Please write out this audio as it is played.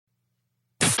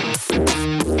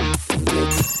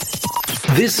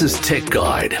This is Tech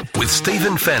Guide with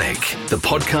Stephen Fennick, the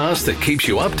podcast that keeps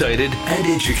you updated and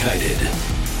educated.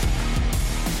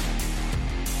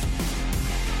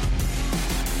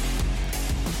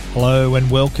 Hello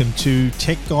and welcome to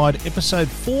Tech Guide episode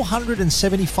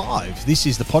 475. This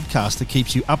is the podcast that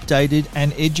keeps you updated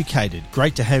and educated.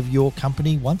 Great to have your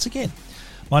company once again.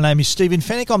 My name is Stephen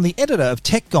Fennick. I'm the editor of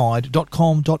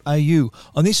techguide.com.au.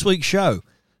 On this week's show,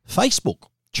 Facebook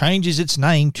changes its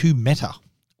name to Meta.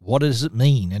 What does it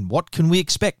mean and what can we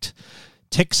expect?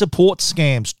 Tech support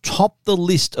scams top the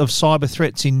list of cyber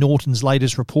threats in Norton's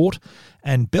latest report,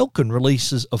 and Belkin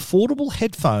releases affordable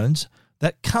headphones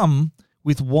that come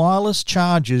with wireless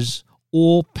chargers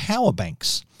or power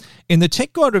banks. In the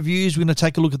Tech Guide reviews, we're going to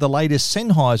take a look at the latest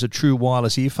Sennheiser True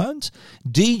Wireless earphones.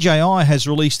 DJI has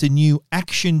released a new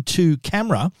Action 2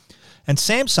 camera, and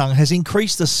Samsung has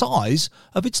increased the size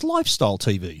of its lifestyle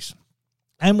TVs.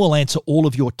 And we'll answer all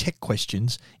of your tech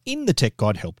questions in the Tech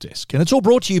Guide Help Desk. And it's all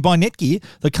brought to you by Netgear,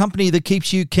 the company that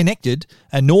keeps you connected,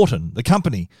 and Norton, the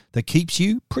company that keeps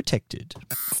you protected.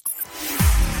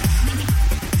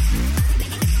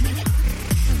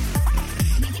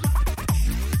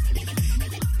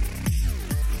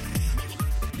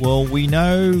 Well, we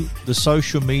know the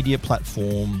social media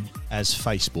platform as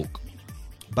Facebook,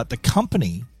 but the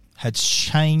company has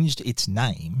changed its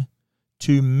name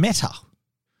to Meta.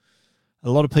 A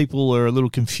lot of people are a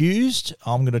little confused.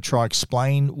 I'm going to try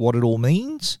explain what it all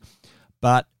means.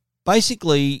 But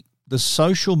basically, the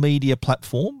social media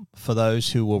platform, for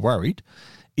those who were worried,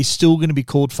 is still going to be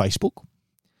called Facebook.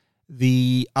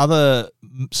 The other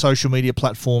social media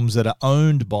platforms that are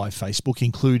owned by Facebook,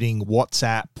 including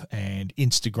WhatsApp and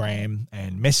Instagram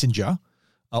and Messenger,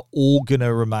 are all going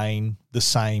to remain the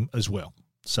same as well.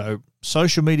 So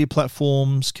social media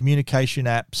platforms, communication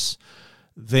apps,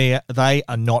 they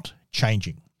are not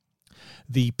changing.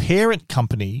 The parent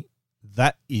company,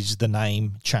 that is the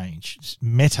name change.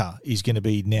 Meta is going to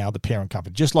be now the parent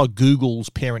company, just like Google's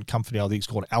parent company. I think it's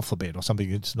called Alphabet or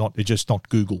something. It's just not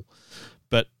Google.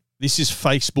 But this is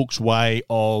Facebook's way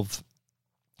of,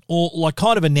 or like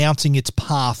kind of announcing its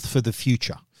path for the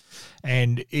future.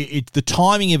 And the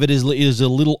timing of it is a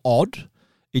little odd.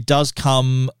 It does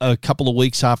come a couple of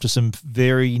weeks after some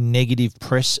very negative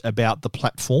press about the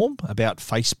platform, about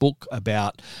Facebook,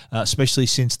 about especially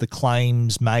since the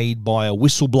claims made by a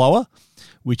whistleblower,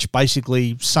 which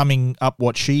basically, summing up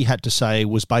what she had to say,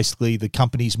 was basically the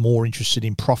company's more interested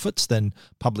in profits than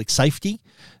public safety.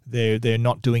 They're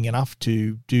not doing enough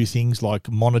to do things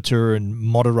like monitor and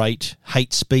moderate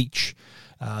hate speech.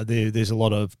 There's a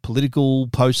lot of political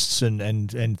posts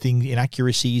and thing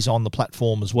inaccuracies on the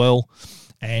platform as well.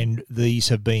 And these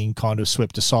have been kind of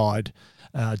swept aside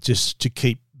just to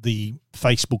keep the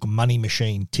Facebook money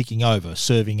machine ticking over,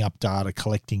 serving up data,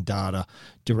 collecting data,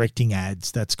 directing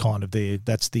ads. That's kind of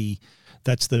that's the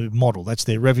model. That's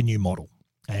their revenue model.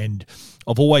 And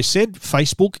I've always said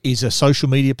Facebook is a social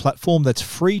media platform that's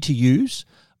free to use,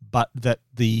 but that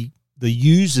the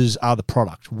users are the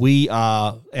product.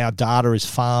 Our data is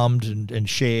farmed and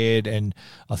shared, and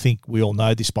I think we all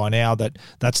know this by now,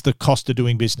 that's the cost of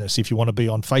doing business. If you want to be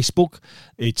on Facebook,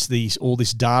 it's all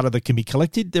this data that can be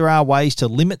collected. There are ways to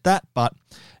limit that, but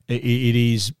it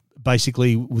is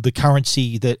basically the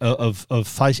currency of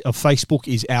Facebook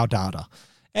is our data.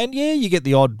 And yeah, you get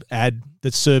the odd ad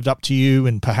that's served up to you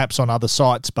and perhaps on other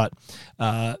sites, but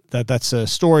that's a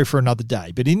story for another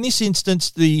day. But in this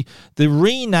instance, the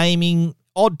renaming,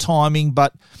 odd timing,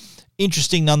 but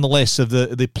interesting nonetheless, of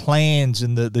the plans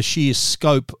and the sheer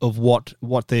scope of what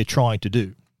they're trying to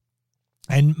do.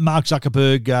 And Mark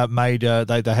Zuckerberg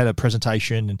they had a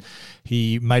presentation, and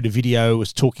he made a video,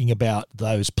 was talking about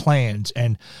those plans,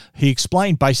 and he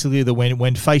explained basically that when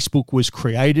Facebook was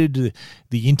created,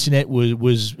 the internet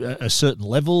was a certain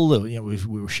level. You know,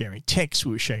 we were sharing text,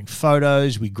 we were sharing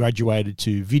photos, we graduated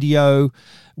to video.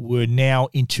 We're now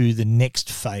into the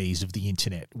next phase of the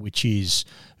internet, which is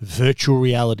virtual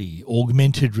reality,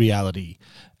 augmented reality,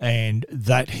 and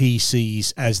that he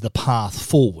sees as the path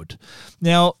forward.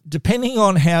 Now, depending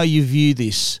on how you view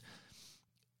this,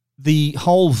 the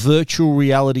whole virtual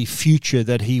reality future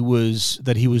that he was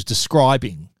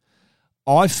describing,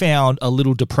 I found a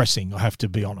little depressing, I have to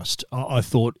be honest. I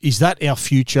thought, is that our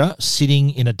future,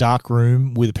 sitting in a dark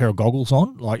room with a pair of goggles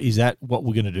on? Like, is that what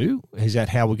we're going to do? Is that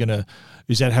how we're going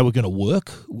to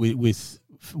work with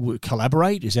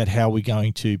collaborate? Is that how we're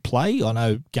going to play? I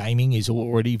know gaming is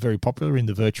already very popular in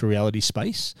the virtual reality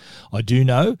space. I do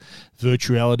know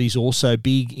virtual reality is also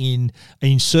big in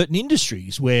certain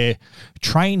industries where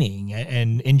training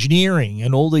and engineering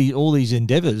and all these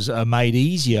endeavors are made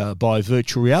easier by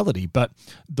virtual reality. But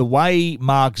the way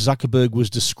Mark Zuckerberg was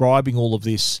describing all of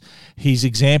this, his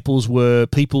examples were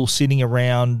people sitting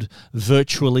around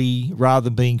virtually rather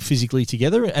than being physically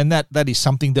together, and that is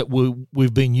something that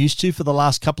we've been used to for the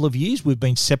last couple of years. We've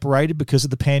been separated because of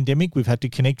the pandemic. We've had to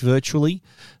connect virtually,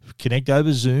 connect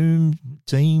over Zoom,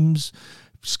 Teams,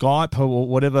 Skype, or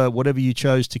whatever you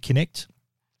chose to connect.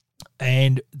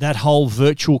 And that whole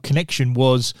virtual connection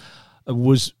was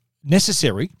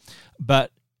necessary,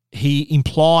 but he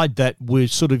implied that we're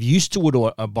sort of used to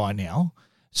it by now.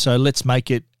 So let's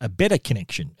make it a better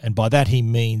connection. And by that, he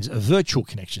means a virtual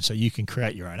connection. So you can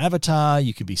create your own avatar.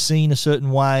 You can be seen a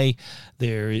certain way.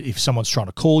 If someone's trying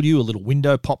to call you, a little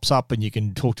window pops up and you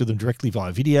can talk to them directly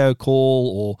via video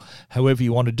call or however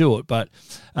you want to do it. But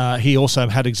he also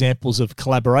had examples of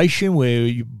collaboration where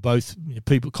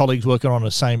colleagues working on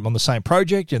the same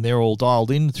project, and they're all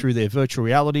dialed in through their virtual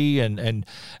reality. And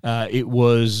he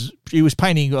was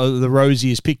painting the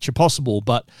rosiest picture possible.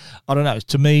 But I don't know.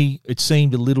 To me, it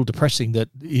seemed a little depressing. That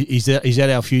is that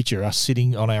our future, us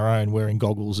sitting on our own wearing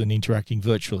goggles and interacting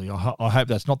virtually? I hope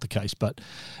that's not the case. But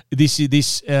this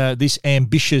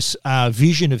ambitious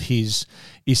vision of his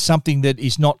is something that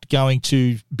is not going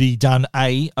to be done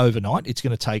overnight. It's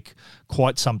going to take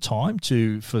quite some time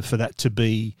for that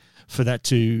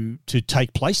to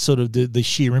take place. Sort of the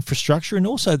sheer infrastructure and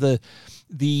also the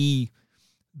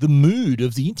mood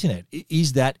of the internet.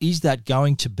 Is that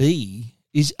going to be?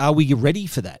 Are we ready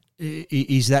for that?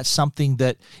 Is that something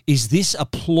is this a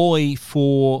ploy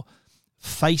for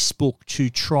Facebook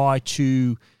to try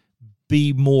to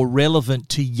be more relevant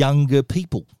to younger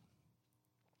people?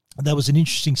 That was an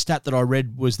interesting stat that I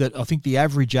read, was that I think the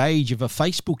average age of a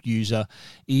Facebook user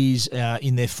is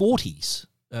in their 40s.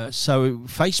 So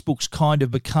Facebook's kind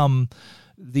of become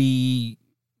the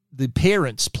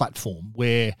parents' platform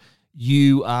where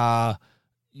you are.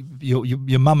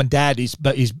 Your mum and dad is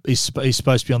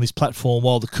supposed to be on this platform,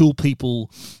 while the cool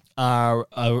people are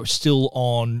still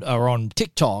on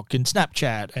TikTok and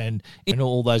Snapchat and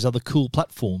all those other cool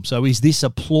platforms. So is this a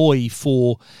ploy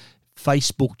for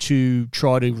Facebook to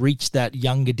try to reach that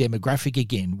younger demographic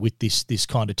again with this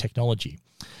kind of technology?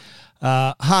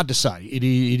 Hard to say. It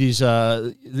is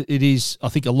I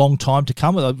think a long time to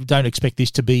come. I don't expect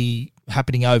this to be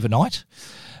happening overnight.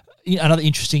 Another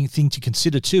interesting thing to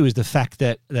consider too is the fact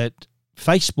that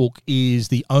Facebook is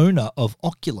the owner of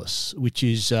Oculus, which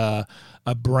is a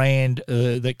brand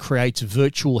that creates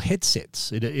virtual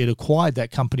headsets. It acquired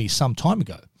that company some time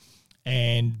ago.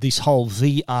 And this whole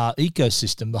VR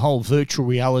ecosystem, the whole virtual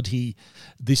reality,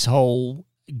 this whole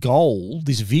goal,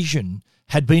 this vision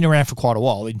had been around for quite a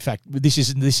while. In fact, this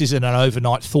isn't an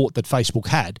overnight thought that Facebook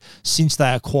had. Since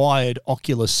they acquired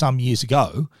Oculus some years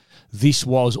ago, this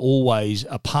was always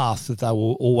a path that they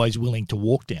were always willing to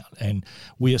walk down. And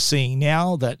we are seeing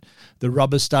now that the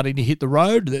rubber's starting to hit the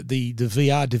road, that the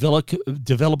VR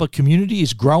developer community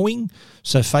is growing.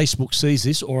 So Facebook sees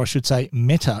this, or I should say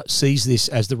Meta sees this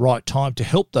as the right time to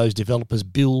help those developers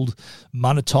build,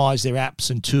 monetize their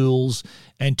apps and tools,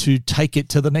 and to take it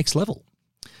to the next level.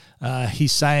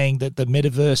 He's saying that the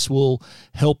metaverse will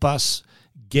help us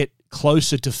get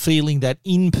closer to feeling that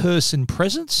in-person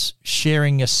presence,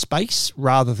 sharing a space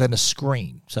rather than a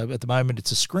screen. So at the moment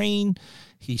it's a screen.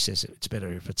 He says it's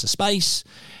better if it's a space.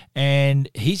 And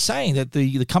he's saying that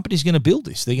the company's going to build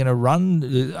this. They're going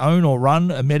to own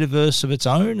a metaverse of its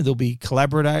own. They'll be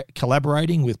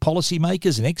collaborating with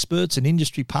policymakers and experts and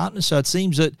industry partners. So it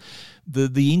seems that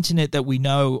the internet that we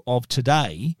know of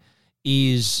today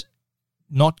is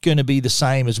not going to be the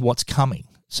same as what's coming.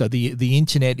 So the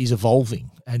internet is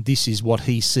evolving, and this is what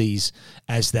he sees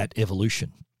as that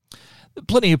evolution.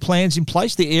 Plenty of plans in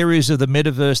place. The areas of the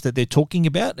metaverse that they're talking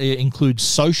about include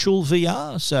social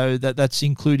VR. So that's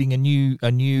including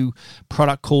a new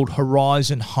product called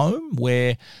Horizon Home,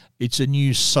 where it's a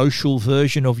new social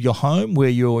version of your home where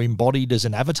you're embodied as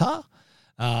an avatar.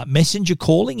 Messenger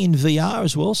calling in VR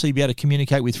as well, so you'll be able to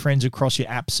communicate with friends across your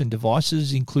apps and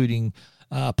devices, including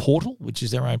Portal, which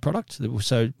is their own product.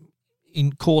 So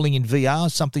in calling in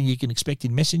VR, something you can expect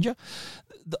in Messenger.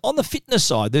 on the fitness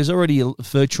side, there's already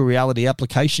virtual reality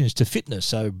applications to fitness,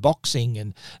 so boxing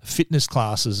and fitness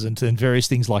classes and various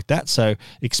things like that. So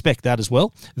expect that as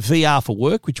well. VR for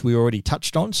work, which we already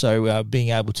touched on, so being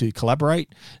able to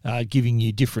collaborate, giving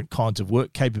you different kinds of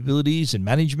work capabilities and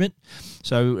management.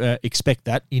 So expect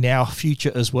that in our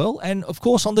future as well. And of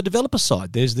course, on the developer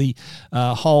side, there's the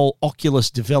whole Oculus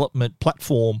development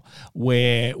platform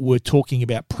where we're talking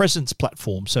about presence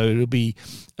platform. So it'll be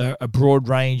a broad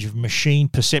range of machine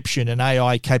perception and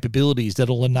AI capabilities that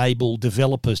will enable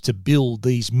developers to build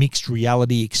these mixed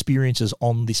reality experiences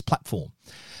on this platform.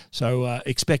 So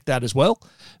expect that as well.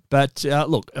 But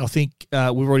look, I think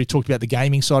we've already talked about the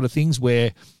gaming side of things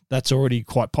where that's already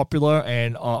quite popular,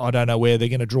 and I don't know where they're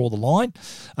going to draw the line.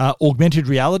 Augmented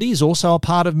reality is also a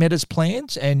part of Meta's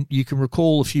plans, and you can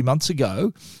recall a few months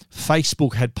ago,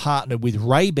 Facebook had partnered with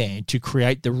Ray-Ban to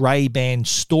create the Ray-Ban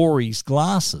Stories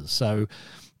glasses. So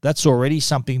that's already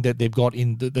something that they've got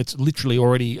that's literally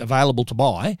already available to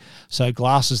buy. So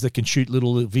glasses that can shoot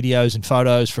little videos and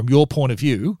photos from your point of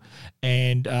view,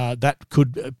 and that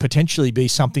could potentially be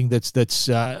something that's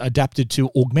adapted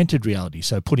to augmented reality.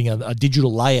 So putting a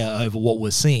digital layer over what we're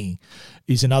seeing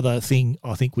is another thing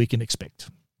I think we can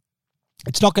expect.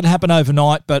 It's not going to happen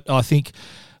overnight, but I think,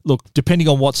 look, depending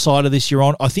on what side of this you're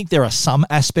on, I think there are some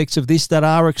aspects of this that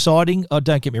are exciting.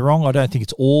 Don't get me wrong, I don't think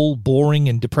it's all boring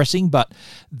and depressing, but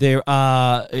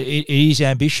it is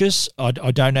ambitious. I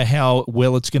don't know how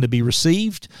well it's going to be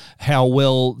received, how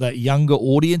well that younger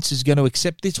audience is going to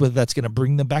accept this, whether that's going to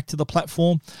bring them back to the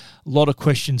platform. A lot of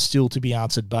questions still to be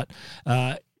answered, but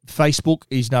Facebook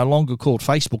is no longer called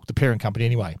Facebook, the parent company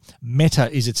anyway.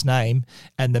 Meta is its name,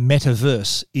 and the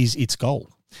metaverse is its goal.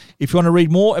 If you want to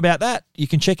read more about that, you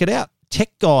can check it out,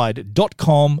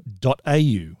 techguide.com.au.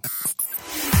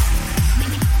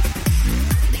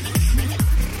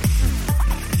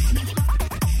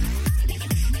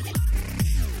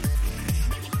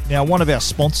 Now, one of our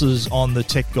sponsors on the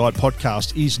Tech Guide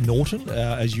podcast is Norton,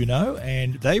 as you know,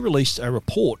 and they released a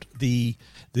report, the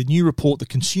new report, the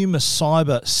Consumer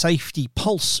Cyber Safety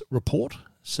Pulse report.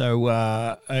 So,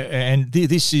 and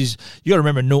this is, you got to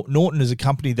remember, Norton is a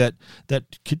company that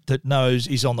knows,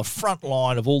 is on the front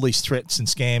line of all these threats and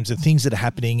scams and things that are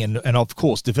happening, and of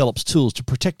course develops tools to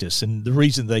protect us. And the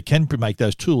reason they can make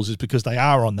those tools is because they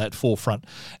are on that forefront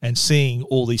and seeing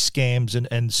all these scams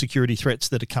and security threats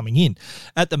that are coming in.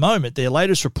 At the moment, their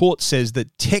latest report says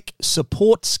that tech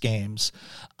support scams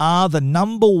are the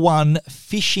number one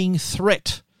phishing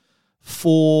threat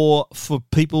for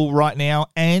people right now,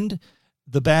 and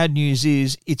the bad news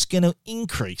is it's going to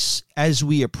increase as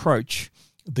we approach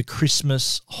the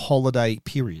Christmas holiday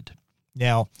period.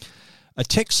 Now, a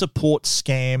tech support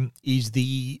scam is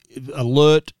the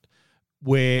alert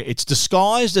where it's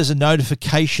disguised as a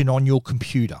notification on your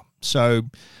computer. So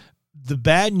the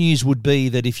bad news would be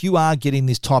that if you are getting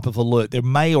this type of alert, there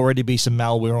may already be some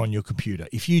malware on your computer.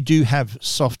 If you do have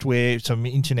software, some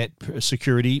internet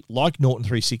security like Norton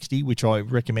 360, which I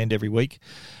recommend every week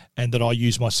and that I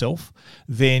use myself,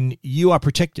 then you are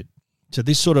protected. So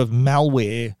this sort of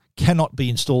malware cannot be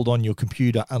installed on your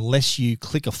computer unless you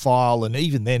click a file, and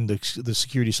even then the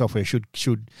security software should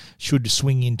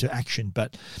swing into action.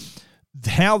 But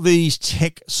how these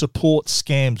tech support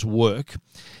scams work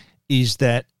is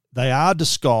that they are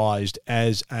disguised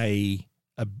as a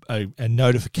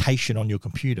notification on your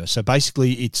computer. So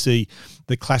basically it's the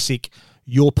classic,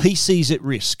 your PC's at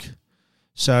risk.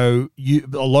 So a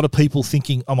lot of people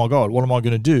thinking, oh my God, what am I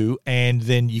going to do? And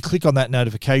then you click on that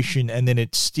notification, and then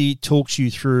it talks you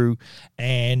through,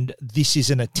 and this is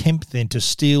an attempt then to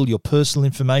steal your personal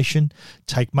information,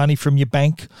 take money from your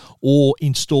bank, or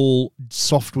install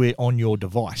software on your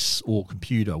device or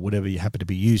computer, whatever you happen to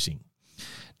be using.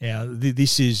 Now,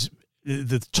 this is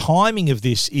the timing of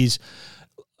this is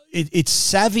it's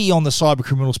savvy on the cyber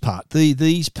criminals' part.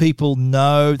 These people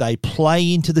know, they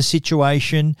play into the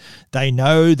situation. They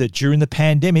know that during the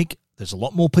pandemic, there's a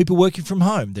lot more people working from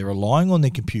home. They're relying on their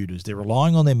computers. They're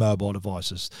relying on their mobile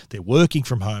devices. They're working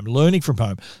from home, learning from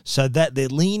home, so that they're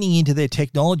leaning into their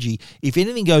technology. If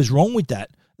anything goes wrong with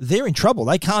that, they're in trouble.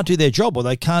 They can't do their job, or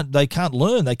they can't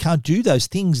learn. They can't do those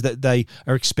things that they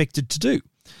are expected to do.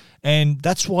 And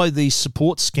that's why these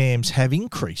support scams have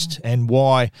increased, and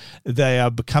why they are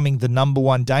becoming the number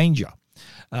one danger.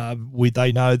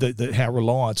 They know that how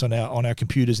reliance on our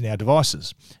computers and our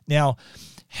devices. Now,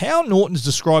 how Norton's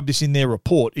described this in their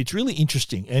report, it's really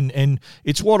interesting, and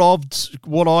it's what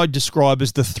I describe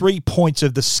as the 3 points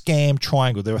of the scam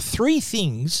triangle. There are 3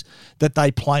 things that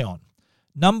they play on.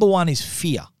 Number one is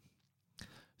fear.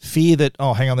 Fear that,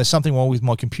 oh, hang on, there's something wrong with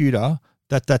my computer.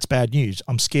 That's bad news.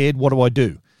 I'm scared. What do I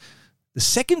do? The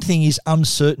second thing is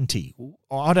uncertainty.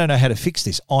 I don't know how to fix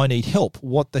this. I need help.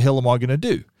 What the hell am I going to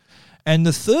do? And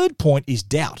the third point is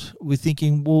doubt. We're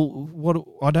thinking, well, what?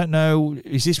 I don't know.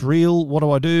 Is this real? What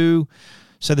do I do?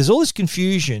 So there's all this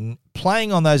confusion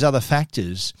playing on those other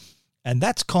factors, and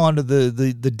that's kind of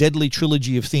the deadly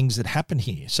trilogy of things that happen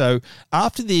here. So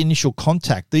after the initial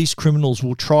contact, these criminals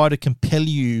will try to compel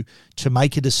you to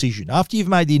make a decision. After you've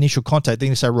made the initial contact, they're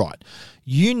going to say, right,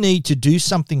 you need to do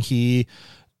something here.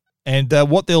 And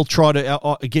what they'll try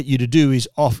to get you to do is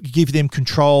give them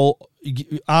control,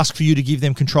 ask for you to give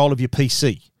them control of your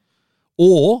PC,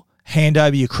 or hand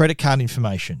over your credit card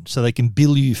information so they can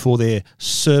bill you for their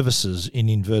services in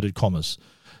inverted commas.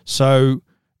 So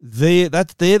they're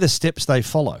the steps they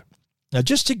follow. Now,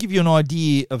 just to give you an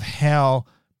idea of how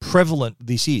prevalent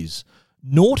this is,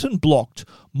 Norton blocked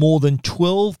more than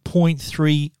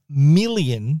 12.3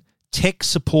 million tech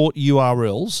support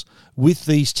URLs with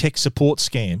these tech support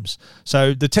scams.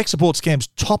 So the tech support scams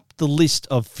topped the list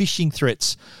of phishing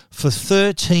threats for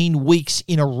 13 weeks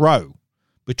in a row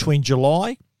between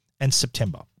July and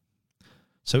September.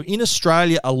 So in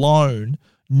Australia alone,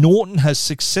 Norton has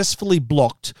successfully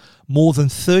blocked more than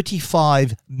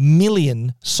 35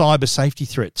 million cyber safety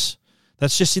threats.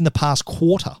 That's just in the past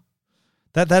quarter.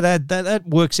 That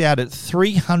works out at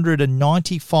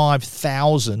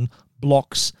 395,000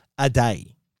 blocks a day.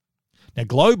 Now,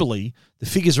 globally, the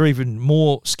figures are even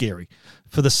more scary.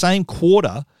 For the same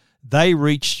quarter, they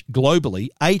reached globally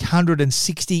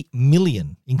 860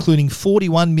 million, including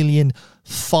 41 million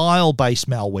file-based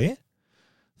malware,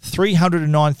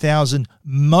 309,000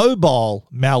 mobile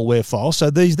malware files. So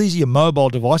these are your mobile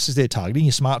devices they're targeting,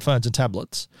 your smartphones and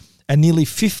tablets, and nearly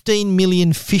 15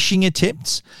 million phishing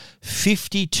attempts,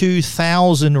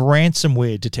 52,000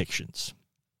 ransomware detections.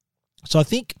 So I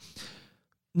think,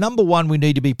 number one, we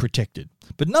need to be protected.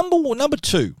 But number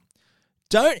two,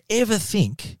 don't ever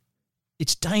think,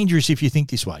 it's dangerous if you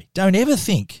think this way, don't ever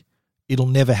think it'll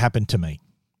never happen to me.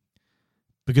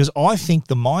 Because I think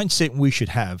the mindset we should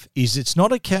have is it's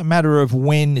not a matter of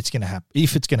when it's going to happen,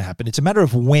 if it's going to happen. It's a matter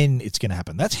of when it's going to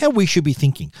happen. That's how we should be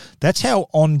thinking. That's how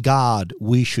on guard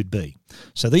we should be.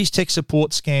 So these tech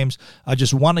support scams are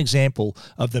just one example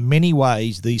of the many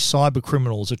ways these cyber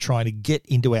criminals are trying to get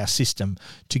into our system,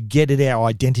 to get at our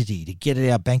identity, to get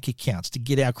at our bank accounts, to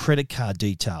get our credit card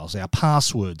details, our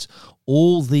passwords,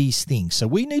 all these things. So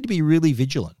we need to be really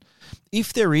vigilant.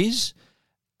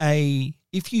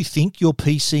 If you think your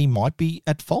PC might be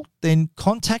at fault, then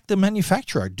contact the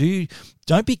manufacturer.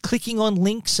 Don't be clicking on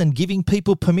links and giving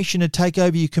people permission to take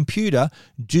over your computer.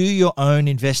 Do your own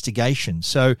investigation.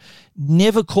 So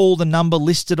never call the number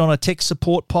listed on a tech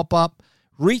support pop-up.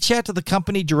 Reach out to the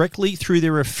company directly through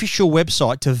their official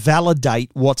website to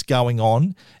validate what's going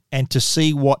on and to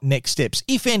see what next steps,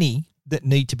 if any, that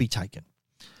need to be taken.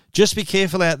 Just be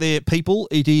careful out there, people.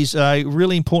 It is a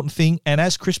really important thing. And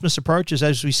as Christmas approaches,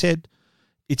 as we said,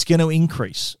 it's going to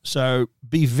increase. So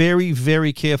be very,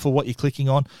 very careful what you're clicking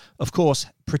on. Of course,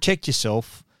 protect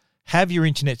yourself. Have your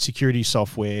internet security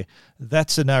software.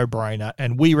 That's a no-brainer.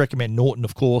 And we recommend Norton,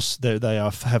 of course. They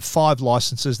have 5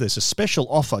 licenses. There's a special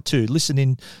offer too. Listen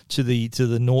in to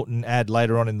the Norton ad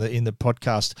later on in the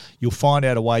podcast. You'll find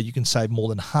out a way you can save more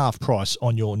than half price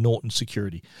on your Norton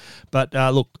security. But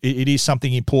look, it is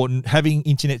something important. Having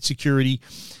internet security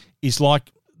is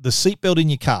like the seatbelt in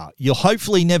your car. You'll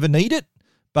hopefully never need it,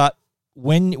 but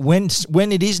when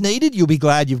it is needed, you'll be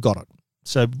glad you've got it.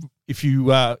 So if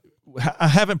you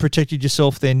haven't protected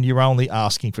yourself, then you're only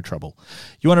asking for trouble.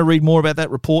 You want to read more about that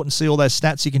report and see all those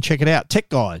stats, you can check it out,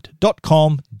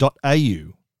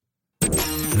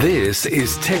 techguide.com.au. This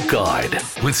is Tech Guide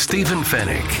with Stephen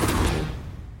Fennick.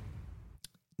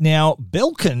 Now,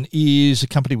 Belkin is a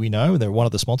company we know. They're one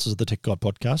of the sponsors of the Tech Guide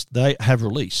podcast. They have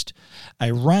released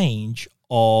a range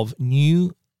of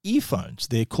new earphones.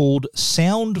 They're called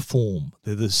Soundform.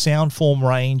 They're the Soundform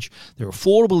range. They're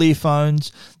affordable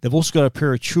earphones. They've also got a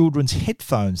pair of children's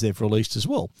headphones they've released as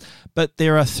well. But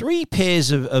there are 3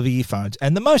 pairs of earphones,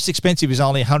 and the most expensive is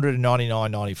only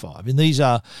 $199.95. And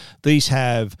these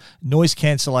have noise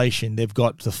cancellation. They've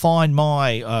got the Find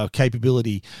My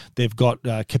capability. They've got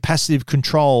capacitive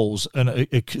controls and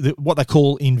what they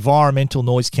call environmental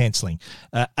noise cancelling.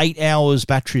 8 hours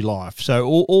battery life. So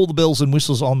all the bells and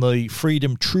whistles on the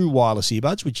Freedom True Wireless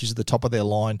earbuds, which is at the top of their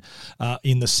line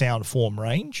in the Soundform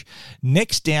range.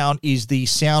 Next down is the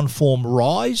Soundform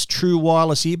Rise True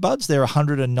Wireless earbuds. They're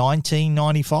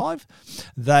 $119.95.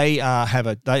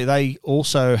 They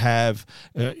also have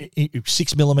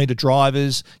 6mm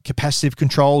drivers, capacitive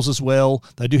controls as well.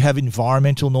 They do have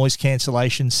environmental noise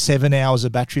cancellation, 7 hours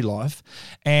of battery life,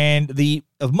 and the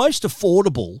most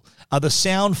affordable are the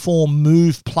Soundform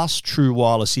Move Plus True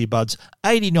Wireless earbuds,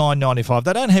 $89.95.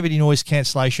 They don't have any noise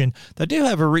cancellation. They do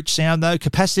have a rich sound, though,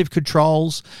 capacitive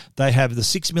controls. They have the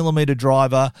 6mm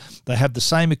driver. They have the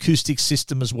same acoustic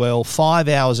system as well, 5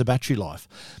 hours of battery life.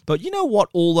 But you know what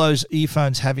all those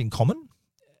earphones have in common?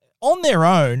 On their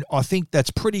own, I think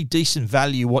that's pretty decent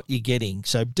value what you're getting.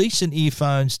 So decent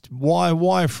earphones,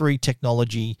 wire-free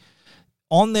technology.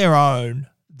 On their own,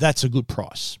 that's a good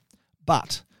price.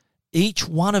 But each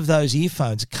one of those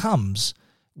earphones comes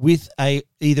with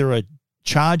either a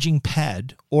charging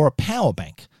pad or a power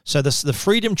bank. So the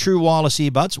Freedom True Wireless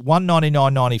earbuds,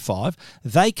 $199.95,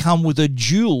 they come with a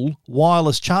dual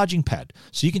wireless charging pad.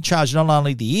 So you can charge not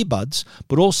only the earbuds,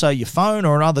 but also your phone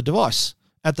or another device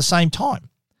at the same time.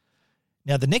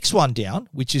 Now, the next one down,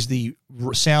 which is the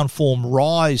Soundform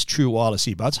Rise True Wireless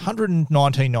earbuds,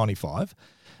 $119.95,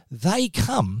 they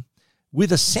come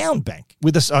with a sound bank,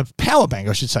 with a power bank,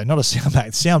 I should say, not a sound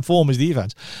bank. Soundform is the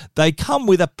earphones. They come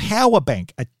with a power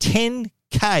bank, a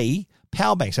 10K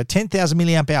power bank, so 10,000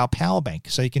 milliamp hour power bank,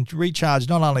 so you can recharge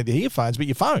not only the earphones, but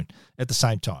your phone at the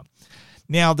same time.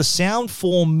 Now, the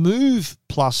Soundform Move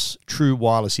Plus True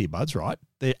Wireless earbuds, right,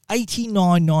 they're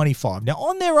 $89.95. Now,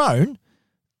 on their own,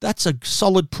 that's a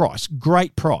solid price,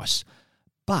 great price.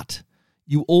 But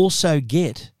you also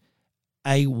get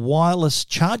a wireless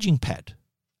charging pad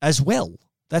as well.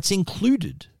 That's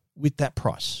included with that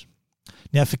price.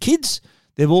 Now, for kids,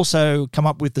 they've also come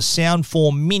up with the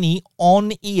Soundform Mini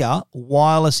on-ear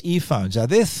wireless earphones. Now,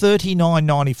 they're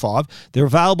 $39.95. They're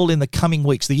available in the coming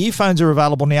weeks. The earphones are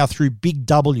available now through Big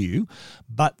W,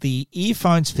 but the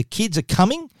earphones for kids are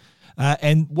coming.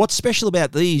 And what's special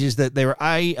about these is that they're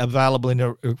available in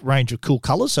a range of cool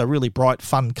colors, so really bright,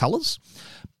 fun colors.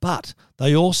 But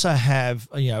they also have,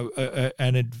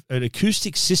 an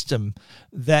acoustic system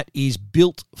that is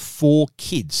built for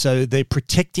kids. So they're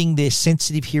protecting their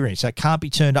sensitive hearing. So it can't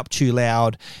be turned up too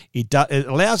loud. It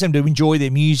allows them to enjoy their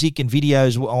music and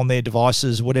videos on their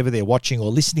devices, whatever they're watching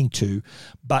or listening to.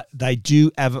 But they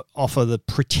do offer the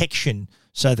protection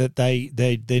so that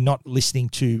they're not listening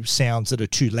to sounds that are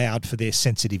too loud for their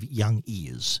sensitive young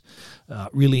ears.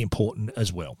 Really important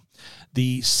as well.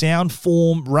 The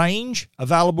Soundform range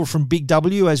available from Big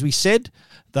W, as we said.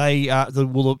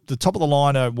 The top of the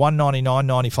line are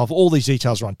 $199.95. All these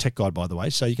details are on Tech Guide, by the way,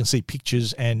 so you can see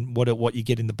pictures and what you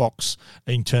get in the box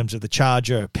in terms of the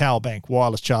charger, power bank,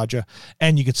 wireless charger,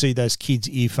 and you can see those kids'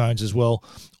 earphones as well.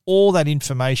 All that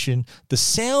information, the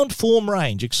Soundform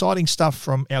range, exciting stuff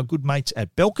from our good mates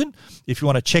at Belkin. If you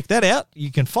want to check that out,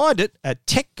 you can find it at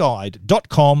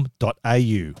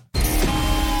techguide.com.au.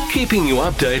 Keeping you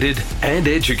updated and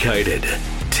educated.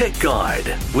 Tech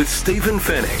Guide with Stephen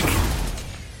Fennick.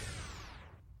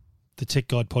 The Tech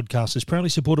Guide podcast is proudly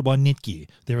supported by Netgear.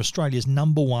 They're Australia's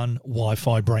 #1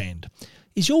 Wi-Fi brand.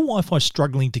 Is your Wi-Fi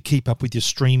struggling to keep up with your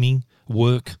streaming,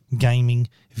 work, gaming,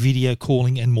 video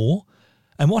calling and more?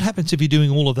 And what happens if you're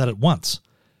doing all of that at once?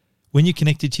 When you're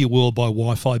connected to your world by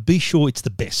Wi-Fi, be sure it's the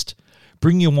best.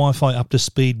 Bring your Wi-Fi up to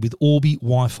speed with Orbi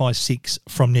Wi-Fi 6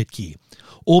 from Netgear.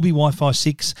 Orbi Wi-Fi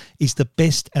 6 is the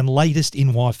best and latest in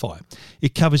Wi-Fi.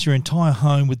 It covers your entire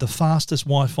home with the fastest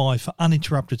Wi-Fi for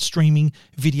uninterrupted streaming,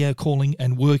 video calling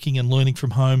and working and learning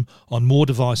from home on more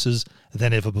devices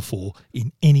than ever before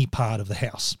in any part of the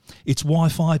house. It's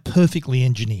Wi-Fi perfectly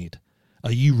engineered.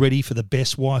 Are you ready for the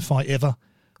best Wi-Fi ever?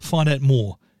 Find out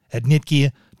more at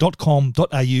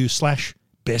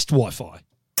netgear.com.au/best Wi-Fi.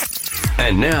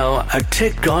 And now, a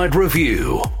Tech Guide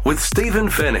review with Stephen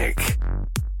Fennick.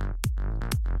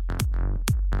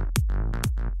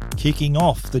 Kicking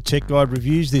off the Tech Guide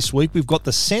reviews this week, we've got the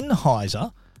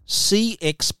Sennheiser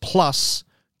CX Plus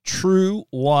True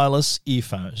Wireless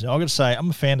Earphones. Now, I've got to say, I'm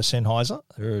a fan of Sennheiser.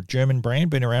 They're a German brand,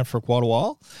 been around for quite a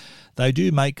while. They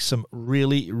do make some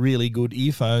really, really good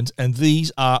earphones, and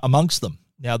these are amongst them.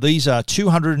 Now, these are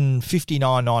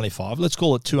 $259.95. Let's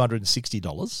call it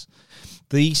 $260.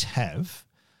 These have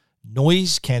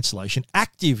noise cancellation,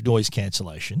 active noise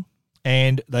cancellation,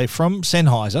 and they're from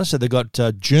Sennheiser, so they've got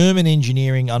German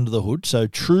engineering under the hood, so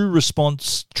True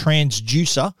Response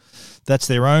Transducer. That's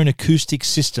their own acoustic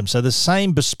system. So the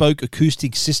same bespoke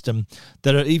acoustic system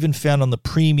that are even found on the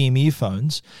premium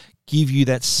earphones give you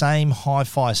that same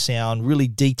hi-fi sound, really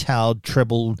detailed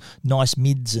treble, nice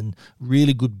mids and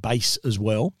really good bass as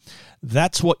well.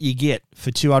 That's what you get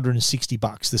for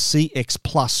 $260, the CX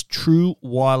Plus True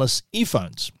Wireless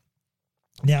Earphones.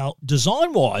 Now,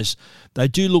 design-wise, they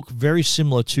do look very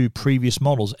similar to previous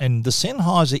models, and the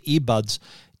Sennheiser earbuds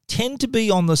tend to be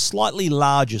on the slightly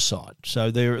larger side. So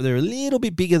they're a little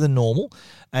bit bigger than normal,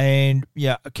 and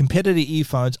competitor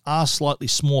earphones are slightly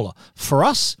smaller. For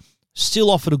us, still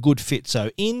offered a good fit. So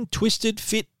in, twisted,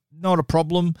 fit, not a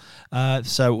problem.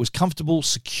 So it was comfortable,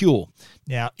 secure.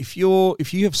 Now, if you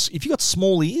got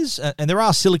small ears, and there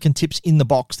are silicone tips in the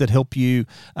box that help you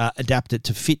adapt it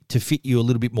to fit you a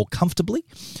little bit more comfortably,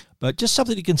 but just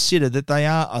something to consider that they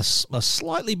are a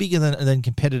slightly bigger than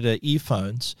competitor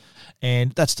earphones,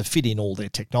 and that's to fit in all their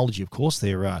technology, of course,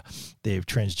 their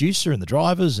transducer and the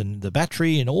drivers and the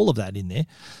battery and all of that in there.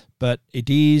 But it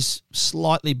is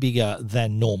slightly bigger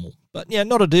than normal. But yeah,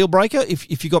 not a deal breaker.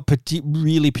 If you've got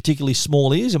really particularly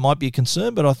small ears, it might be a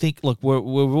concern. But I think, look, we've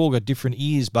all got different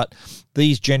ears, but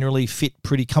these generally fit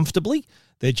pretty comfortably.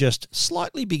 They're just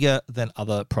slightly bigger than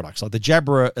other products. Like the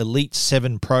Jabra Elite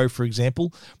 7 Pro, for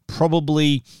example,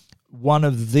 probably one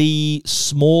of the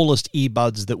smallest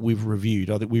earbuds that we've reviewed.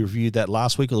 I think we reviewed that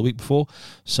last week or the week before.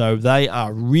 So they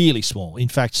are really small. In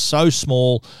fact, so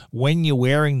small when you're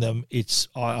wearing them,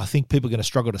 I think people are going to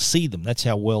struggle to see them. That's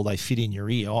how well they fit in your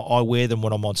ear. I wear them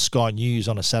when I'm on Sky News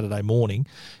on a Saturday morning,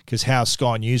 because how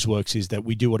Sky News works is that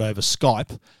we do it over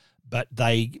Skype. But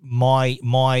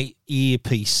my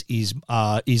earpiece is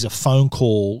a phone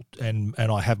call, and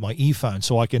I have my earphone,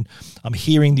 so I'm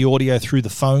hearing the audio through the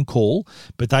phone call,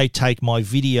 but they take my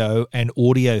video and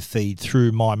audio feed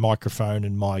through my microphone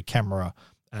and my camera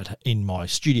in my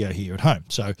studio here at home.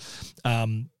 So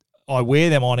I wear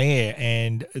them on air,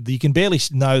 and you can barely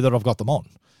know that I've got them on.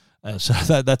 So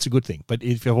that's a good thing. But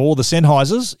if you have all the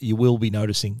Sennheisers, you will be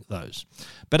noticing those.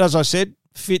 But as I said,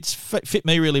 fit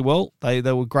me really well. They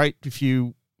were great if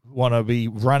you want to be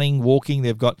running, walking.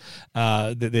 They've got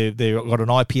they've got an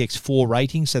IPX4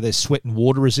 rating, so they're sweat and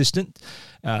water resistant.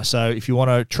 So if you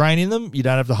want to train in them, you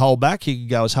don't have to hold back. You can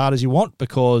go as hard as you want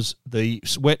because the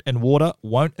sweat and water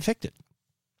won't affect it.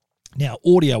 Now,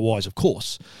 audio-wise, of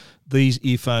course, these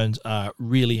earphones are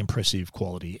really impressive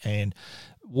quality, and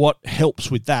what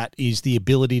helps with that is the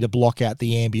ability to block out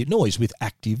the ambient noise with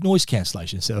active noise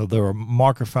cancellation. So there are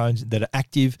microphones that are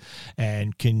active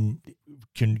and can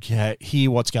hear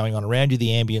what's going on around you,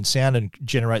 the ambient sound, and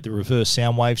generate the reverse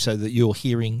sound wave so that you're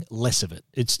hearing less of it.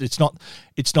 It's not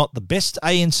the best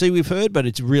ANC we've heard, but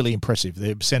it's really impressive.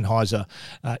 The Sennheiser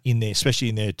in there, especially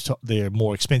in their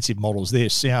more expensive models, their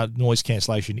sound noise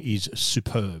cancellation is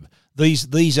superb.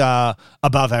 These are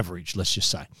above average, let's just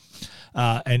say.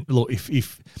 And look,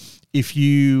 if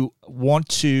you want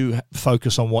to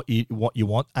focus on what you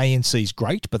want, ANC is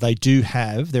great, but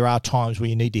there are times where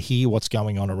you need to hear what's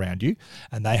going on around you,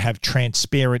 and they have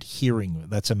transparent hearing.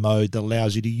 That's a mode that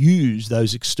allows you to use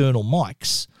those external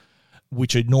mics,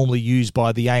 which are normally used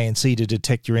by the ANC to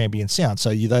detect your ambient sound.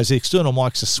 So those external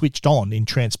mics are switched on in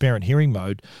transparent hearing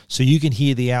mode, so you can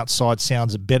hear the outside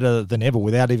sounds better than ever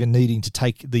without even needing to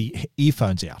take the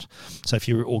earphones out. So if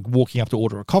you're walking up to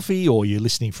order a coffee or you're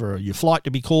listening for your flight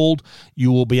to be called, you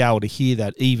will be able to hear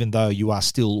that even though you are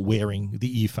still wearing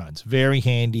the earphones. Very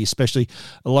handy, especially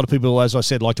a lot of people, as I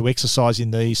said, like to exercise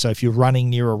in these. So if you're running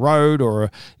near a road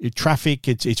or traffic,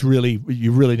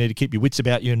 you really need to keep your wits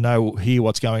about you and hear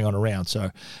what's going on around.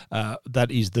 So that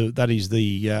is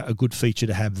a good feature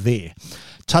to have there.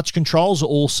 Touch controls are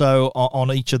also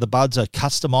on each of the buds are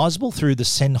customizable through the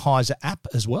Sennheiser app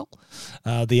as well.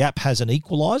 The app has an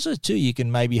equalizer too. You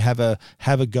can maybe have a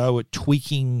go at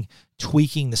tweaking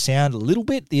the sound a little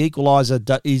bit. The equalizer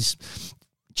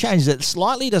changes it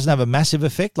slightly, doesn't have a massive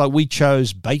effect. Like we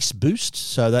chose bass boost,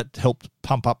 so that helped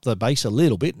pump up the bass a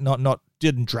little bit.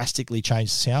 Didn't drastically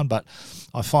change the sound, but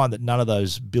I find that none of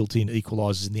those built-in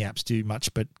equalizers in the apps do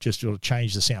much, but just sort of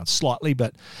change the sound slightly.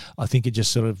 But I think it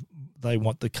just they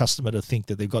want the customer to think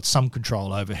that they've got some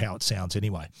control over how it sounds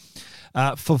anyway.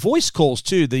 For voice calls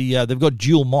too, they've got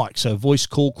dual mic, so voice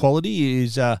call quality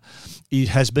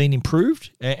has been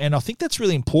improved, and I think that's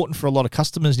really important for a lot of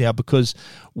customers now because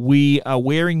we are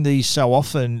wearing these so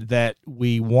often that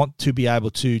we want to be able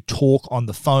to talk on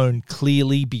the phone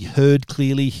clearly, be heard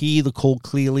clearly, hear the call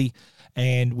clearly,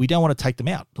 and we don't want to take them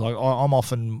out. Like I'm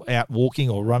often out walking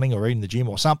or running or in the gym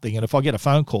or something, and if I get a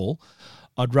phone call,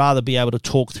 I'd rather be able to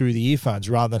talk through the earphones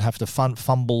rather than have to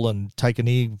fumble and take an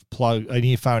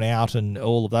earphone out and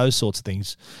all of those sorts of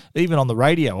things. Even on the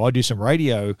radio, I do some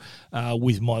radio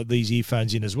with these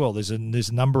earphones in as well. There's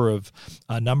a number of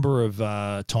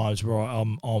times where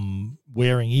I'm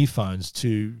wearing earphones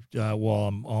while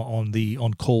I'm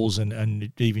on calls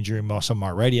and even during some of my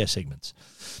radio segments.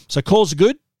 So calls are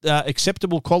good.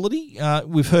 Acceptable quality.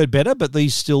 We've heard better, but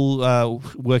these still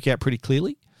work out pretty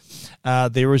clearly.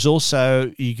 There is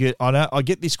also I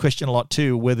get this question a lot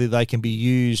too, whether they can be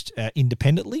used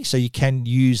independently. So you can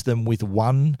use them with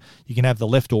one. You can have the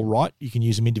left or right. You can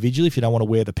use them individually if you don't want to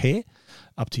wear the pair.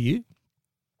 Up to you.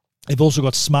 They've also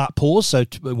got smart pause, so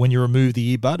when you remove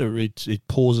the earbud, it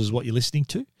pauses what you're listening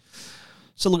to.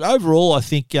 So look, overall, I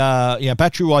think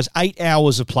battery-wise, 8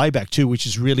 hours of playback too, which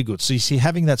is really good. So you see,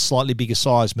 having that slightly bigger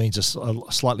size means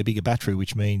a slightly bigger battery,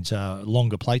 which means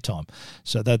longer playtime.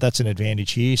 So that's an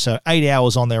advantage here. So 8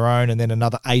 hours on their own, and then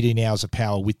another 18 hours of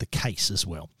power with the case as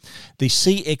well. The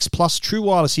CX Plus True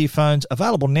Wireless earphones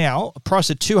available now, priced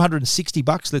at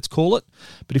 $260, let's call it.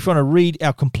 But if you want to read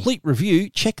our complete review,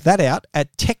 check that out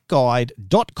at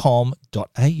techguide.com.au.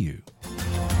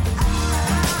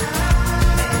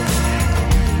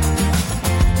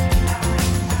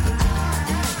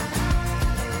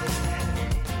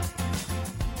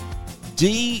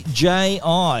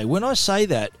 DJI. When I say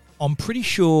that, I'm pretty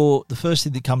sure the first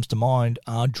thing that comes to mind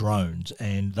are drones,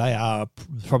 and they are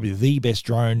probably the best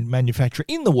drone manufacturer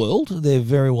in the world. They're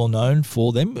very well known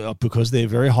for them because they're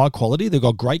very high quality. They've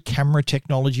got great camera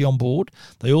technology on board.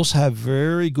 They also have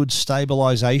very good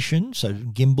stabilization, so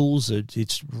gimbals,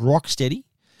 it's rock steady.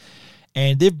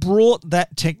 And they've brought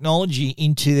that technology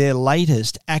into their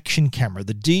latest action camera,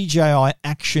 the DJI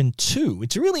Action 2.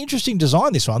 It's a really interesting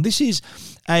design, this one. This is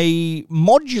a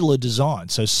modular design,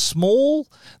 so small.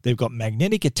 They've got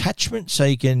magnetic attachment, so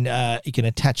you can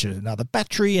attach another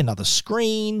battery, another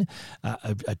screen,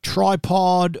 a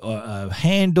tripod, a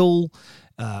handle,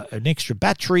 an extra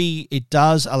battery. It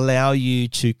does allow you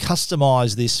to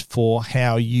customize this for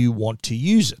how you want to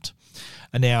use it.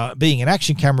 And now, being an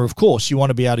action camera, of course, you want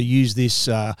to be able to use this,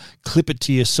 clip it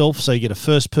to yourself so you get a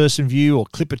first-person view, or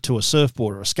clip it to a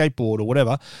surfboard or a skateboard or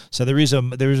whatever. So there is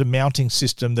a mounting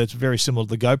system that's very similar to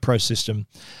the GoPro system.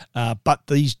 But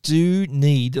these do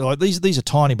need, these are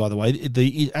tiny, by the way.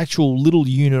 The actual little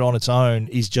unit on its own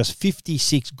is just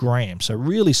 56 grams, so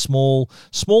really small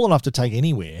enough to take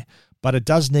anywhere. But it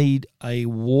does need a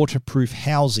waterproof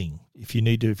housing. If you're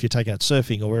taking out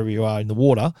surfing or wherever you are in the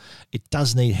water, it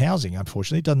does need housing,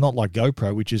 unfortunately. It does not like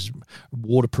GoPro, which is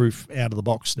waterproof out of the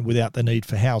box without the need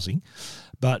for housing.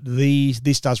 But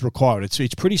this does require it.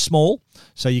 It's pretty small,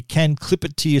 so you can clip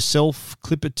it to yourself,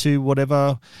 clip it to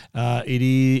whatever.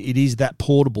 It is that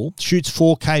portable. Shoots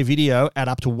 4K video at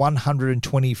up to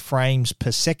 120 frames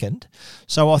per second.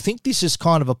 So I think this is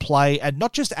kind of a play at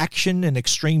not just action and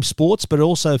extreme sports, but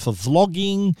also for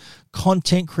vlogging,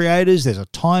 content creators. There's a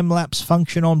time-lapse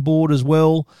function on board as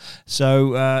well.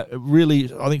 So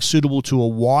really, I think suitable to a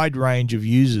wide range of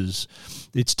users.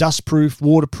 It's dust-proof,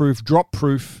 waterproof,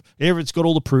 drop-proof. It's got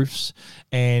all the proofs.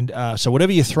 And so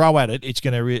whatever you throw at it, it's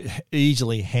going to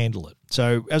easily handle it.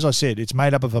 So as I said, it's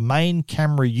made up of a main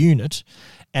camera unit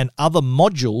and other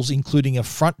modules, including a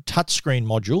front touchscreen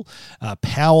module, a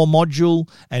power module,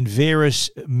 and various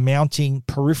mounting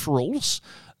peripherals.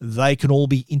 They can all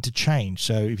be interchanged.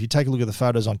 So if you take a look at the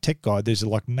photos on Tech Guide, there's a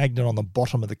magnet on the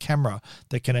bottom of the camera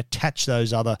that can attach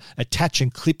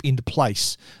and clip into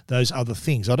place those other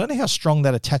things. I don't know how strong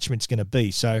that attachment's going to be.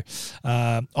 So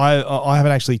I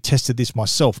haven't actually tested this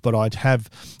myself, but I have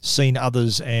seen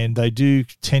others, and they do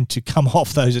tend to come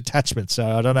off those attachments. So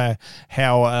I don't know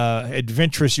how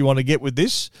adventurous you want to get with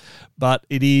this, but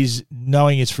it is,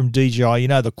 knowing it's from DJI,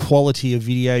 the quality of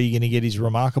video you're going to get is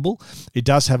remarkable. It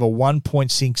does have a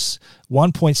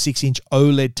 1.6-inch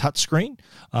OLED touchscreen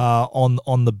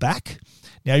on the back.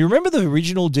 Now, you remember the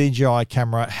original DJI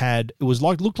camera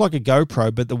looked like a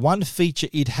GoPro, but the one feature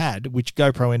it had, which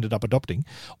GoPro ended up adopting,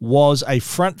 was a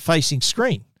front-facing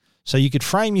screen. So you could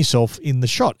frame yourself in the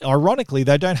shot. Ironically,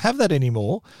 they don't have that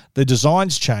anymore. The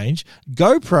design's changed.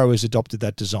 GoPro has adopted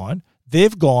that design.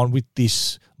 They've gone with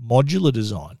this modular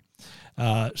design.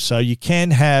 So you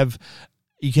can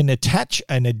attach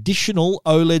an additional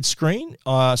OLED screen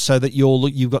so that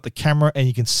you've got the camera and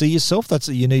you can see yourself.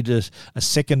 You need a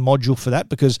second module for that,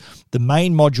 because the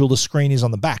main module, the screen, is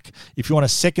on the back. If you want a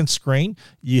second screen,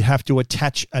 you have to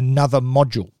attach another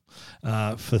module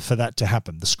for that to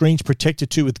happen. The screen's protected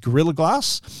too with Gorilla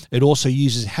Glass. It also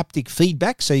uses haptic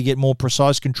feedback, so you get more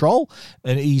precise control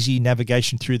and easy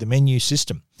navigation through the menu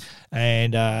system.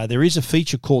 And there is a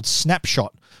feature called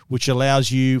Snapshot, which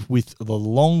allows you, with the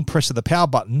long press of the power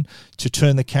button, to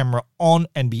turn the camera on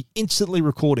and be instantly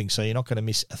recording, so you're not going to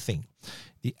miss a thing.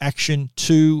 The Action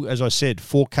 2, as I said,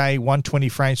 4K, 120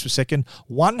 frames per second,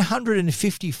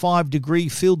 155-degree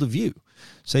field of view.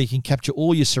 So you can capture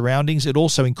all your surroundings. It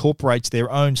also incorporates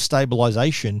their own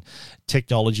stabilization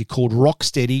technology called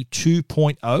Rocksteady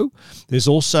 2.0. There's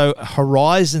also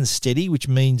Horizon Steady, which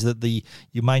means that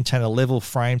you maintain a level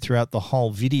frame throughout the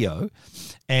whole video.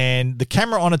 And the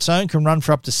camera on its own can run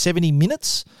for up to 70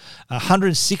 minutes,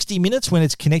 160 minutes when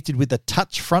it's connected with the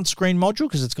touch front screen module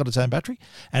because it's got its own battery,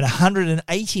 and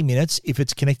 180 minutes if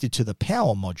it's connected to the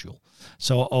power module.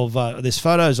 So there's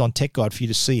photos on Tech Guide for you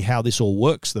to see how this all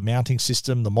works, the mounting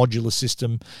system, the modular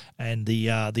system, and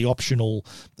the optional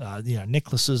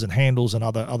necklaces and handles and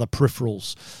other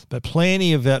peripherals. But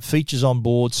plenty of features on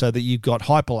board so that you've got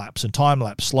hyperlapse and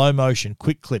time-lapse, slow motion,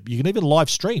 quick clip. You can even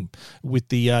live stream with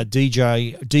the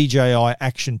DJI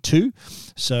Action 2.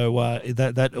 So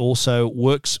that also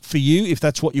works for you if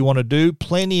that's what you want to do.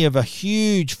 Plenty of a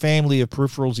huge family of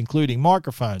peripherals, including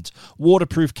microphones,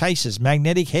 waterproof cases,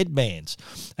 magnetic headbands,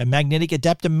 a magnetic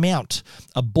adapter mount,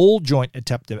 a ball joint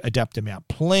adapter mount.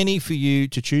 Plenty for you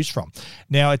to choose from.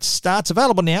 Now, it starts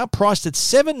available now, priced at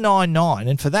 $799,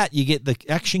 and for that you get the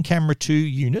Action Camera 2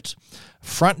 unit,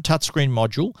 front touchscreen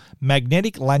module,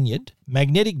 magnetic lanyard,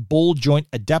 magnetic ball joint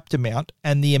adapter mount,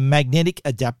 and the magnetic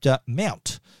adapter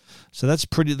mount. So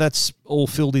that's all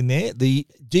filled in there. The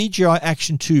DJI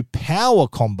Action 2 Power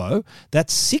Combo,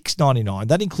 that's $699.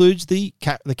 That includes the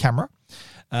camera,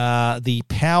 the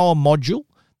power module,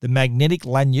 the magnetic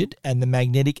lanyard, and the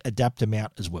magnetic adapter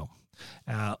mount as well.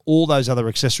 All those other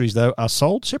accessories, though, are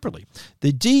sold separately.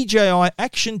 The DJI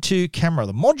Action 2 camera,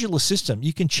 the modular system,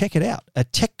 you can check it out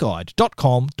at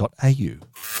techguide.com.au.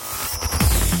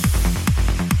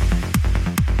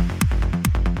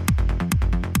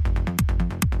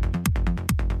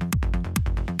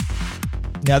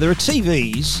 Now, there are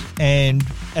TVs, and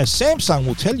as Samsung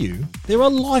will tell you, there are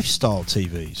lifestyle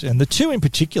TVs. And the two in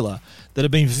particular that have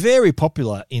been very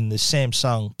popular in the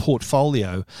Samsung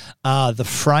portfolio are the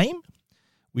Frame,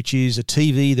 which is a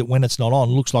TV that when it's not on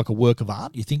looks like a work of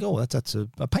art. You think, oh, that's a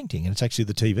painting, and it's actually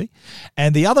the TV.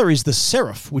 And the other is the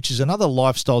Seraph, which is another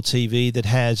lifestyle TV that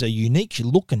has a unique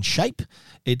look and shape.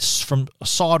 It's from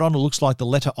side on, it looks like the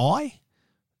letter I.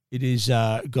 It is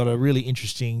got a really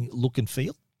interesting look and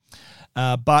feel.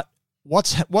 But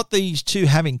what these two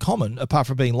have in common, apart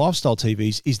from being lifestyle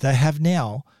TVs, is they have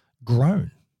now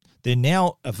grown. They're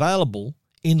now available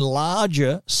in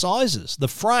larger sizes. The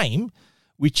Frame,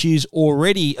 which is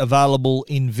already available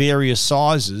in various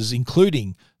sizes,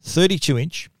 including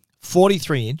 32-inch,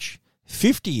 43-inch,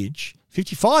 50-inch,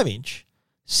 55-inch,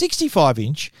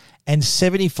 65-inch, and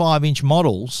 75-inch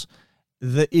models,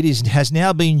 has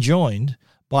now been joined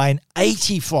by an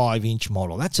 85-inch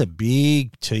model. That's a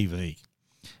big TV.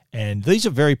 And these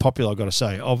are very popular, I've got to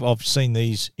say. I've seen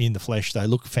these in the flesh. They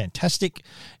look fantastic.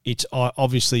 It's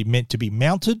obviously meant to be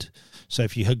mounted. So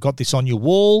if you have got this on your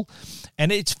wall,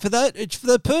 and it's for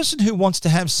the person who wants to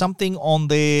have something on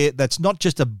there that's not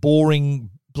just a boring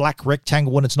black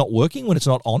rectangle when it's not working, when it's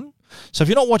not on. So if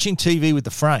you're not watching TV with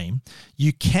the Frame,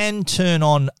 you can turn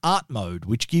on art mode,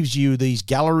 which gives you these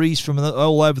galleries from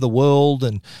all over the world,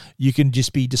 and you can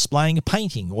just be displaying a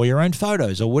painting or your own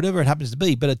photos or whatever it happens to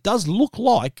be. But it does look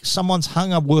like someone's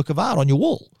hung a work of art on your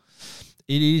wall.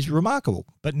 It is remarkable.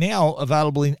 But now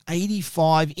available in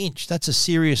 85-inch. That's a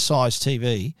serious size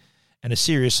TV and a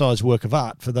serious size work of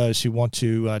art for those who want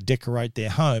to decorate their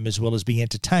home as well as being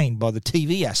entertained by the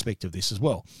TV aspect of this as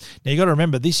well. Now, you got to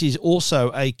remember, this is also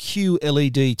a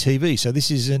QLED TV, so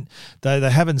this isn't, they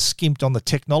haven't skimped on the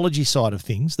technology side of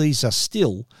things. These are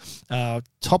still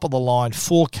top-of-the-line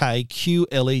 4K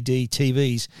QLED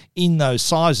TVs in those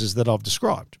sizes that I've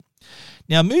described.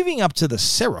 Now, moving up to the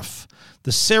Seraph.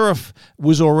 The Seraph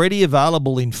was already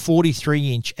available in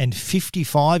 43-inch and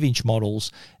 55-inch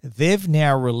models. They've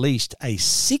now released a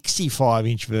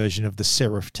 65-inch version of the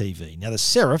Seraph TV. Now, the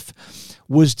Seraph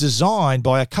was designed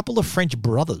by a couple of French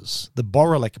brothers, the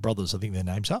Borelec brothers, I think their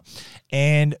names are,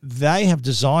 and they have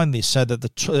designed this so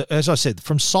that, as I said,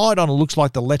 from side on it looks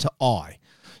like the letter I.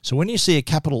 So when you see a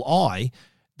capital I,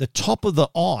 the top of the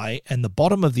eye and the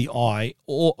bottom of the eye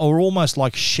are almost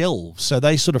like shelves. So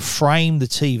they sort of frame the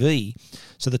TV.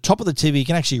 So the top of the TV, you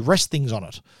can actually rest things on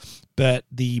it. But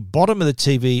the bottom of the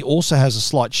TV also has a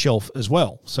slight shelf as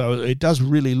well. So it does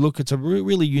really look, it's a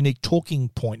really unique talking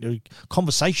point, a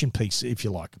conversation piece, if you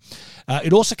like.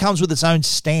 It also comes with its own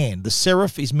stand. The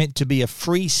Seraph is meant to be a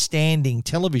freestanding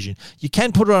television. You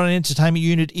can put it on an entertainment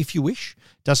unit if you wish.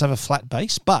 It does have a flat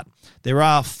base, but there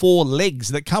are 4 legs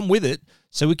that come with it.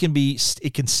 So it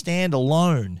can stand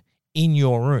alone in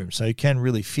your room. So it can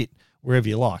really fit wherever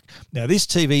you like. Now, this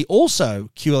TV also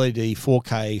QLED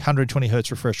 4K, 120 hertz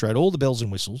refresh rate, all the bells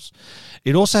and whistles.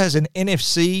 It also has an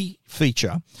NFC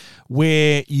feature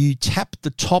where you tap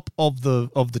the top of the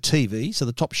TV, so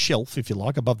the top shelf, if you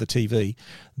like, above the TV.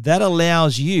 That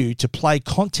allows you to play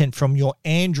content from your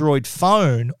Android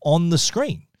phone on the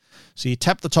screen. So you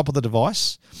tap the top of the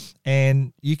device,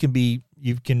 and you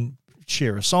can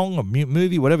share a song, a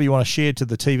movie, whatever you want to share to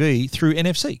the TV through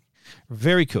NFC.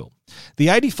 Very cool. The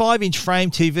 85-inch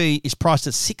frame TV is priced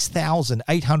at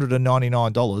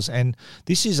 $6,899, and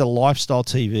this is a lifestyle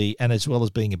TV, and as well as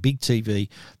being a big TV,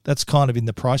 that's kind of in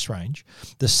the price range.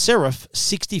 The Seraph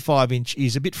 65-inch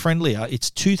is a bit friendlier. It's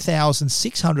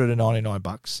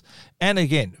 $2,699, and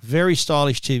again, very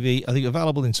stylish TV. I think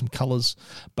available in some colors,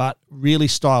 but really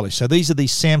stylish. So these are the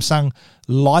Samsung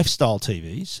lifestyle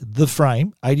TVs. The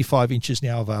frame, 85 inches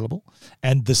now available,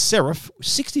 and the Seraph,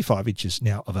 65 inches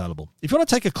now available. If you want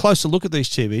to take a closer look at these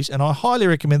TVs, and I highly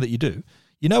recommend that you do,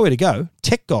 you know where to go,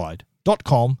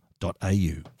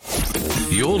 techguide.com.au.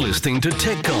 You're listening to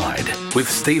Tech Guide with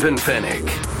Stephen Fennick.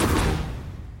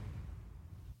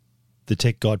 The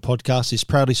Tech Guide podcast is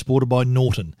proudly supported by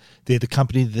Norton. They're the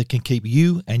company that can keep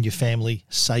you and your family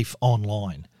safe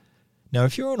online. Now,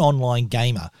 if you're an online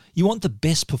gamer, you want the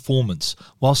best performance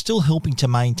while still helping to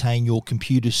maintain your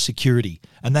computer's security,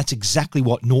 and that's exactly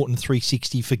what Norton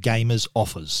 360 for Gamers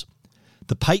offers.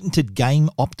 The patented Game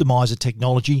Optimizer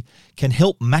technology can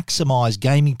help maximize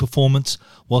gaming performance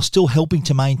while still helping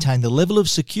to maintain the level of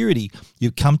security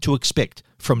you've come to expect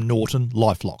from Norton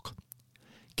LifeLock.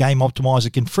 Game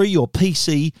Optimizer can free your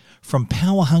PC from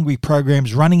power-hungry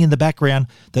programs running in the background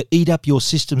that eat up your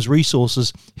system's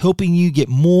resources, helping you get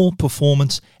more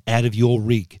performance out of your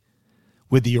rig.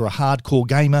 Whether you're a hardcore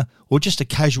gamer or just a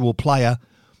casual player,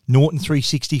 Norton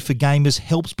 360 for Gamers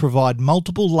helps provide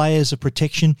multiple layers of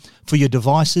protection for your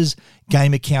devices,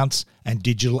 game accounts, and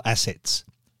digital assets.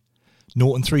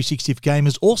 Norton 360 for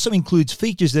Gamers also includes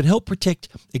features that help protect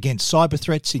against cyber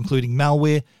threats, including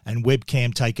malware and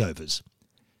webcam takeovers.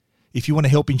 If you want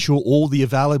to help ensure all the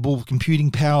available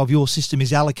computing power of your system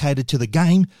is allocated to the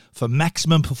game for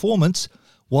maximum performance,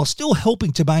 while still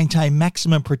helping to maintain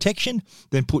maximum protection,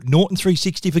 then put Norton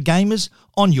 360 for Gamers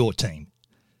on your team.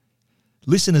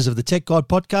 Listeners of the Tech Guide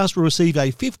podcast will receive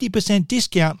a 50%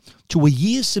 discount to a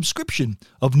year's subscription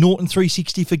of Norton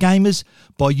 360 for Gamers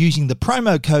by using the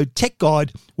promo code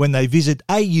TechGuide when they visit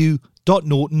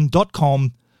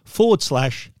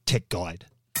au.norton.com/TechGuide.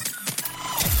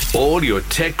 All your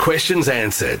tech questions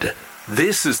answered.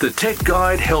 This is the Tech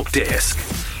Guide Help Desk.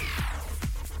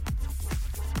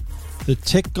 The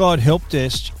Tech Guide Help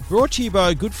Desk brought to you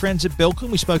by good friends at Belkin.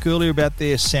 We spoke earlier about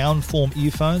their Soundform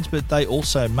earphones, but they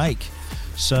also make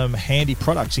some handy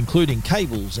products, including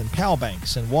cables and power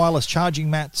banks and wireless charging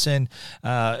mats and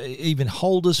even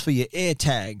holders for your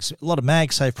AirTags. A lot of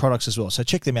MagSafe products as well. So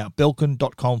check them out,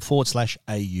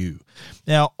 belkin.com/au.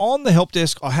 Now, on the help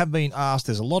desk, I have been asked,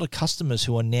 there's a lot of customers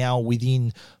who are now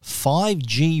within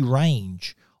 5G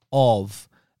range of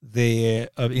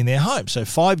in their home. So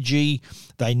 5G,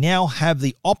 they now have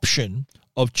the option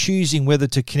of choosing whether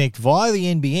to connect via the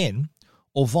NBN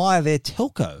or via their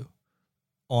telco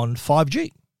on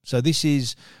 5G. So this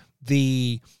is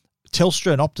the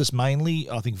Telstra and Optus mainly.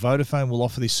 I think Vodafone will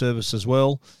offer this service as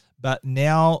well. But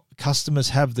now customers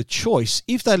have the choice,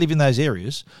 if they live in those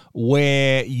areas,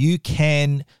 where you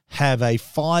can have a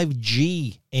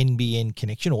 5G NBN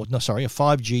connection, a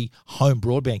 5G home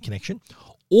broadband connection,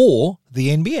 or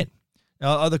the NBN.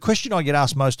 Now, the question I get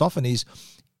asked most often is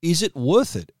it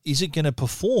worth it? Is it going to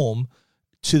perform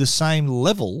to the same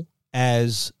level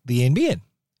as the NBN?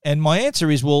 And my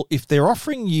answer is, well, if they're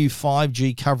offering you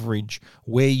 5G coverage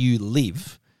where you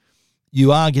live,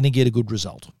 you are going to get a good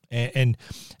result. And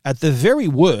at the very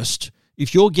worst,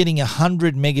 if you're getting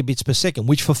 100 megabits per second,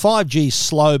 which for 5G is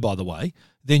slow, by the way,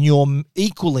 then you're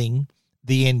equaling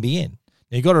the NBN.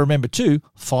 Now, you've got to remember, too,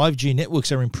 5G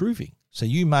networks are improving. So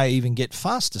you may even get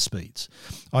faster speeds.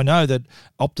 I know that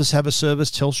Optus have a service,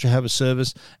 Telstra have a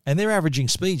service, and they're averaging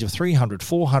speeds of 300,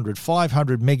 400,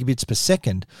 500 megabits per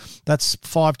second. That's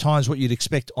 5 times what you'd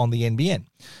expect on the NBN.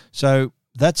 So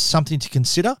that's something to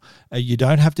consider. You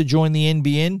don't have to join the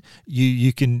NBN.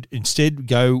 You can instead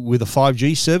go with a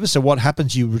 5G service. So what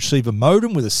happens, you receive a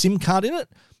modem with a SIM card in it.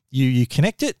 You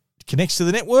connect it, connects to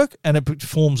the network, and it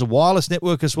forms a wireless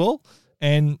network as well.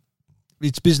 And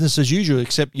it's business as usual,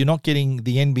 except you're not getting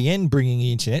the NBN bringing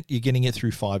the internet, you're getting it through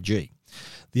 5G.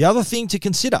 The other thing to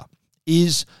consider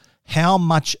is how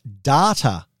much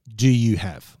data do you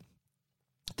have?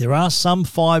 There are some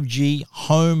 5G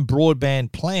home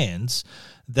broadband plans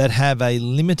that have a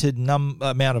limited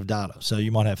amount of data. So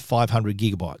you might have 500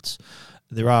 gigabytes.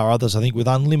 There are others, I think, with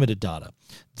unlimited data.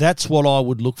 That's what I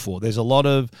would look for. There's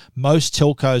most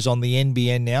telcos on the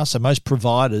NBN now, so most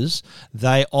providers,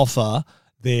 they offer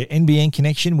their NBN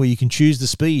connection where you can choose the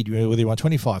speed, whether you want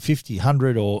 25, 50,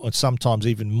 100, or sometimes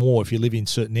even more if you live in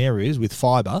certain areas with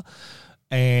fibre.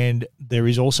 And there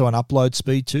is also an upload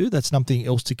speed too. That's something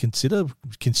else to consider,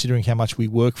 considering how much we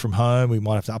work from home. We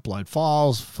might have to upload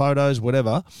files, photos,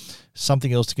 whatever.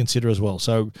 Something else to consider as well.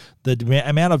 So the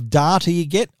amount of data you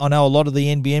get, I know a lot of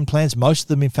the NBN plans, most of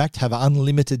them in fact have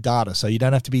unlimited data. So you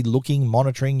don't have to be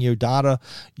monitoring your data.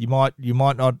 You might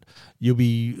not, a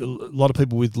lot of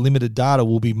people with limited data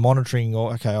will be monitoring,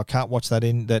 okay, I can't watch that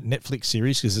Netflix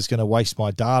series because it's going to waste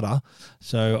my data.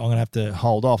 So I'm going to have to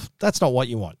hold off. That's not what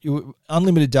you want.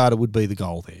 Unlimited data would be the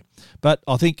goal there. But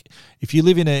I think if you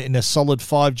live in a solid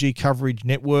 5G coverage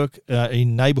network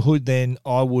in neighborhood, then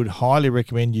I would highly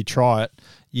recommend you try it.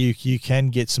 You can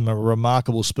get some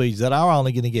remarkable speeds that are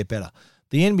only going to get better.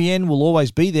 The NBN will always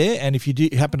be there, and if you do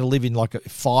happen to live in like a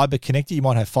fibre connected, you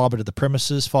might have fibre to the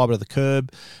premises, fibre to the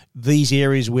curb. These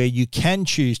areas where you can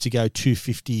choose to go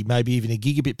 250, maybe even a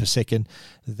gigabit per second,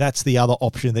 that's the other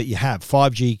option that you have.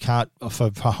 5G can't,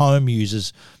 for home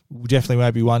users, definitely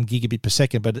maybe 1 gigabit per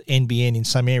second, but NBN in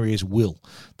some areas will.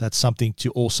 That's something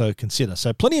to also consider.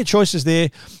 So plenty of choices there,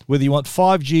 whether you want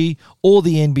 5G or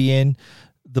the NBN.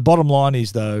 The bottom line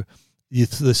is, though,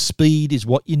 the speed is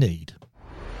what you need.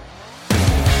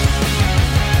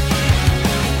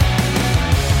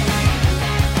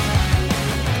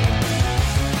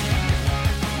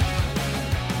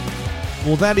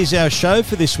 Well, that is our show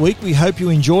for this week. We hope you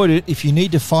enjoyed it. If you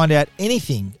need to find out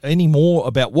any more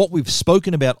about what we've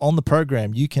spoken about on the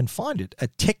program, you can find it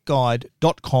at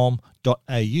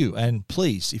techguide.com.au. And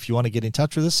please, if you want to get in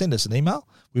touch with us, send us an email.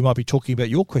 We might be talking about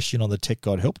your question on the Tech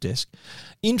Guide Help Desk.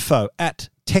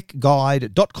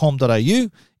 info@techguide.com.au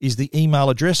is the email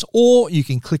address, or you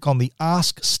can click on the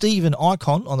Ask Stephen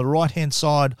icon on the right-hand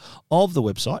side of the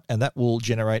website, and that will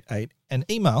generate an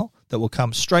email that will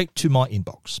come straight to my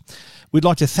inbox. We'd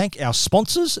like to thank our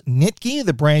sponsors, Netgear,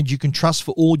 the brand you can trust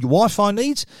for all your Wi-Fi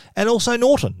needs, and also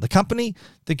Norton, the company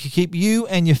that can keep you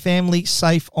and your family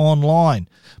safe online.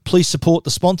 Please support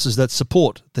the sponsors that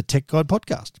support the Tech Guide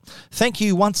podcast. Thank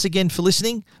you once again for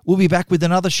listening. We'll be back with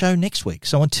another show next week.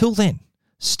 So until then,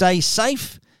 stay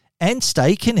safe and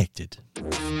stay connected.